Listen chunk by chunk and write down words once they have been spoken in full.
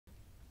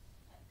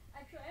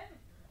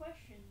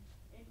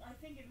I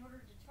think in order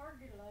to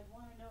target it, I'd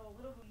want to know a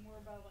little bit more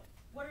about like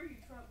what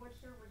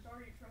service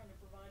are you trying to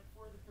provide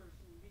for the person?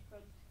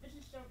 Because this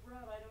is so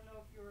broad. I don't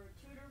know if you're a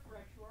tutor for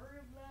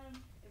actuarial then,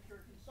 if you're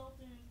a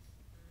consultant,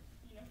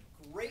 you know.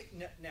 Great.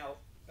 Now,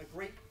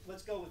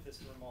 let's go with this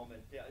for a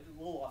moment. Yeah, a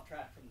little off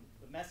track from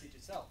the message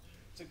itself.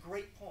 It's a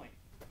great point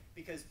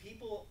because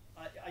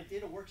I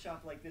did a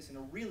workshop like this in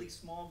a really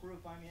small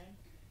group I'm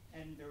in,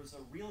 and there was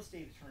a real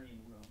estate attorney in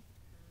the room,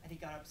 and he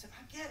got up and said,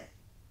 I get it.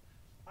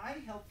 I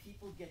help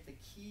people get the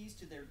keys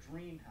to their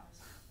dream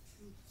house.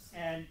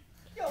 And,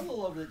 a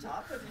little over the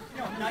top, but,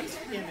 nice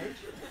image.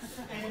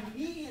 And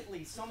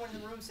immediately someone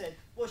in the room said,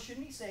 well,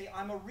 shouldn't he say,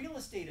 I'm a real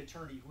estate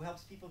attorney who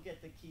helps people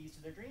get the keys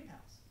to their dream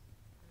house?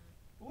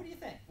 What do you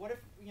think? What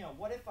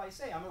if I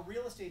say I'm a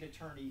real estate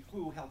attorney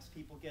who helps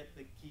people get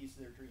the keys to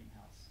their dream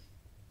house?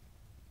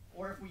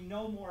 Or if we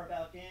know more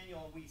about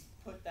Daniel and we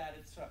put that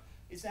at stuff,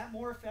 is that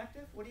more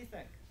effective? What do you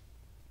think?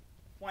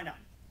 Why not?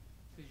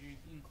 Because you're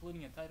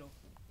including a title.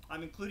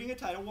 I'm including a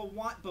title. Well,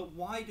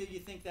 why do you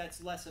think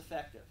that's less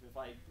effective if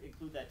I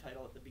include that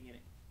title at the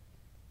beginning?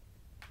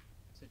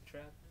 It's a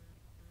trap.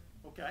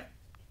 Okay.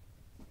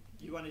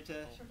 You wanted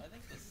to? Well,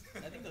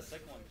 I think the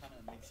second one kind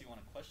of makes you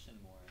want to question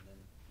more, and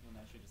then you'll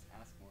naturally just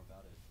ask more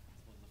about it. I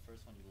suppose the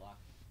first one you lock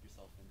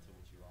yourself into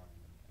what you are, and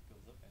then it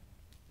goes okay.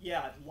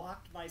 Yeah, I've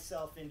locked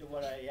myself into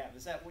what I am.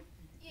 Is that what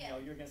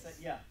you're going to say?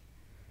 Yeah.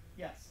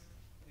 Yes.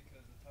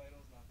 Because the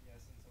title's not the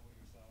essence of what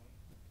you're selling;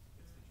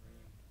 it's the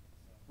dream.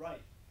 So.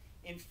 Right.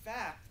 In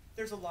fact,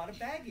 there's a lot of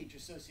baggage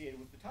associated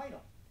with the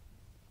title.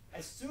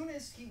 As soon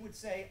as he would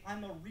say,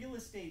 I'm a real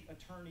estate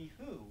attorney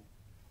who,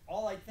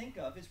 all I think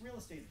of is real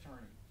estate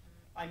attorney.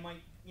 I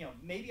might,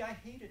 maybe I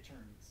hate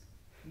attorneys.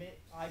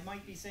 I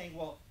might be saying,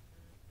 well,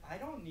 I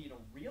don't need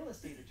a real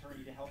estate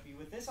attorney to help me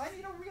with this. I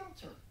need a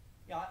realtor.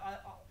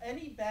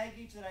 Any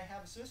baggage that I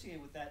have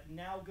associated with that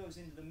now goes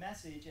into the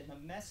message, and the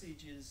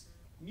message is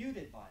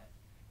muted by it.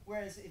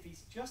 Whereas if he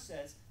just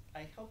says,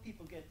 I help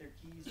people get their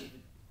keys or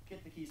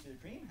get the keys to their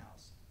dream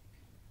house,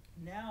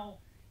 now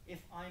if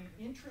I'm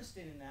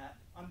interested in that,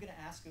 I'm going to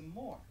ask him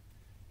more.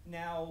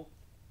 Now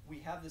we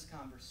have this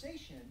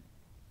conversation,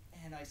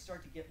 and I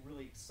start to get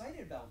really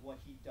excited about what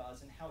he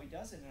does and how he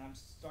does it, and I'm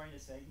starting to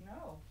say,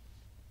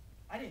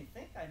 I didn't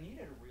think I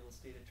needed a real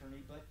estate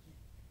attorney, but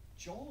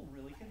Joel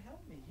really can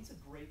help me. He's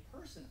a great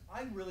person.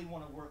 I really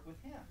want to work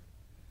with him.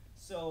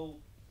 So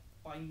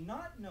by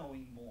not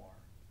knowing more,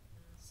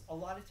 a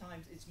lot of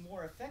times it's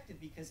more effective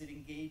because it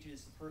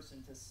engages the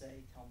person to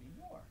say, tell me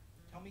more.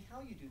 Tell me how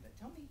you do that.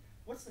 Tell me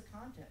what's the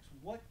context.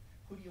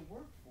 Who do you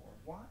work for?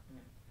 What?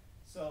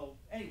 So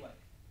anyway,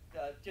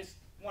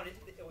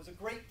 it was a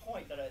great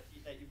point that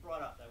you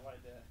brought up that I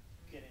wanted to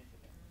get into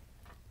there.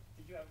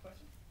 Did you have a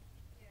question?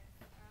 Yes.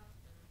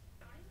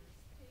 I would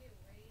stay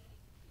away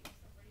if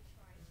somebody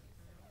tries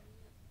to sell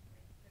me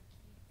the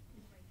key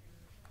to my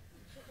dream house.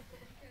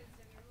 Because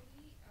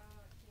generally,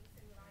 things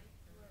in life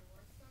were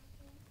worth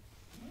something.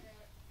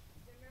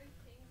 Generally,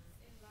 things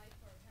in life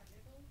are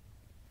valuable.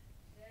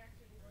 They're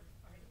actually worth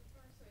fighting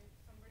for. So if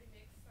somebody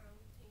makes some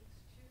things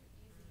too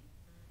easy,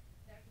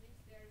 that means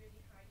they're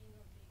really hiding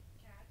a big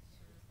catch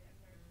which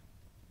they're not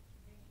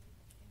bringing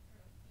in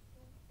front of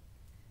people.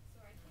 So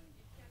I think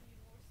it can be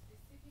more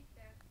specific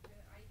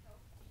that I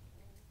help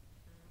people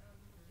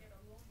get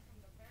a loan from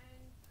the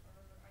bank, or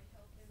I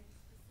help them in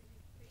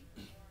specific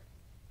paperwork.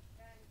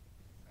 Then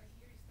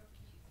here is the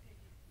key,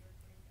 take it to your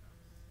dream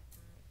house.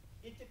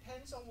 It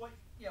depends on what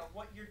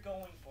you're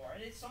going for,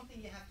 and it's something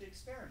you have to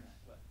experiment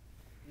with.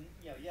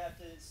 You have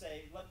to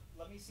say,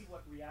 let me see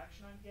what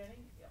reaction I'm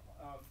getting,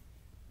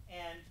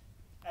 and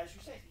as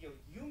you say,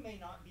 you may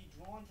not be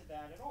drawn to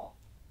that at all.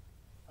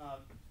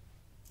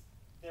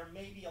 There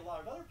may be a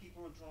lot of other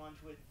people who are drawn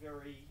to it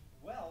very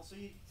well. So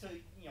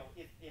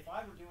if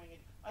I were doing it,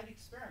 I'd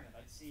experiment.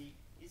 I'd see,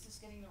 is this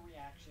getting the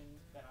reaction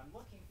that I'm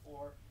looking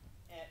for?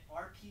 And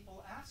are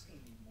people asking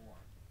me more?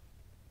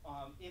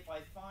 If I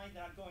find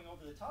that I'm going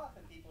over the top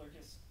and people are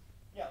just,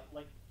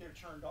 like they're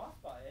turned off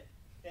by it,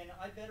 then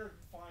I better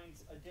find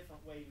a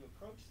different way to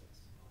approach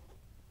this.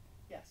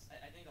 Yes?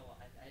 I think a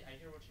lot, I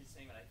hear what she's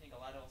saying, but I think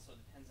a lot also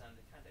depends on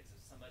the context.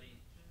 If somebody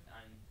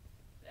on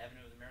the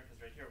Avenue of the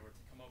Americas right here were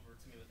to come over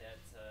to me with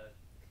that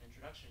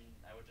introduction,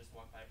 I would just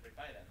walk right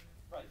by them.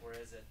 Right.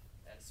 Whereas at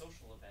a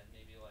social event,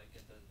 maybe like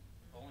at the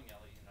bowling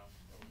alley,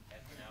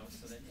 after an hour,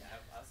 so then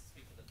I'll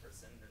speak to the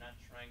person. They're not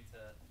trying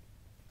to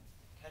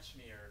catch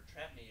me or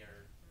trap me,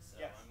 so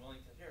yes. I'm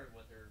willing to hear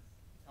what they're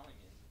telling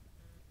me.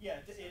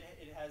 Yeah,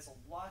 it has a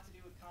lot to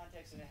do with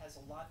context, and it has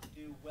a lot to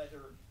do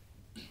whether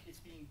it's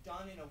being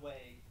done in a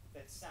way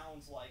that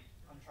sounds like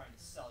I'm trying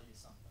to sell you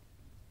something.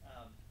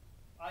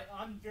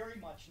 I'm very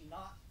much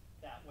not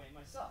that way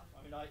myself.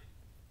 I mean, I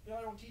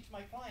don't teach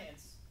my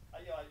clients.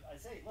 I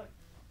say, look,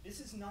 this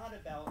is not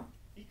about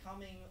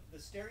becoming the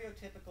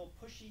stereotypical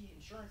pushy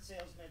insurance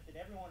salesman that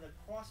everyone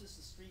crosses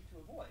the street to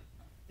avoid.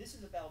 This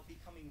is about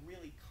becoming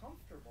really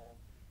comfortable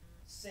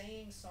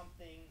saying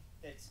something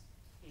that's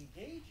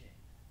engaging,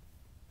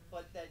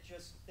 but that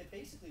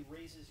basically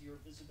raises your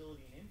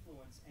visibility and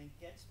influence and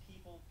gets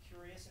people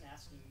curious and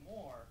asking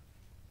more,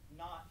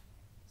 not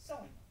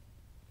selling them.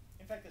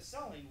 In fact, the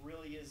selling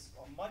really is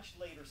a much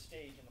later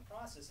stage in the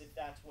process if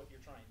that's what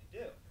you're trying to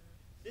do.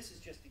 This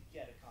is just to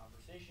get a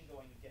conversation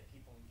going, to get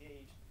people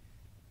engaged.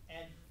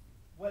 And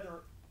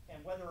whether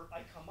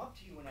I come up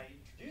to you and I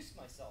introduce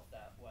myself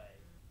that way,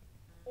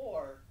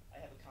 or I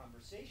have a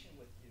conversation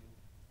with you,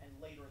 and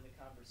later in the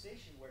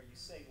conversation where you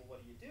say, well,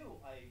 what do you do?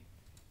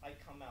 I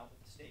come out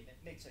with a statement.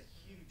 It makes a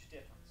huge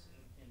difference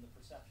in the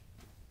perception.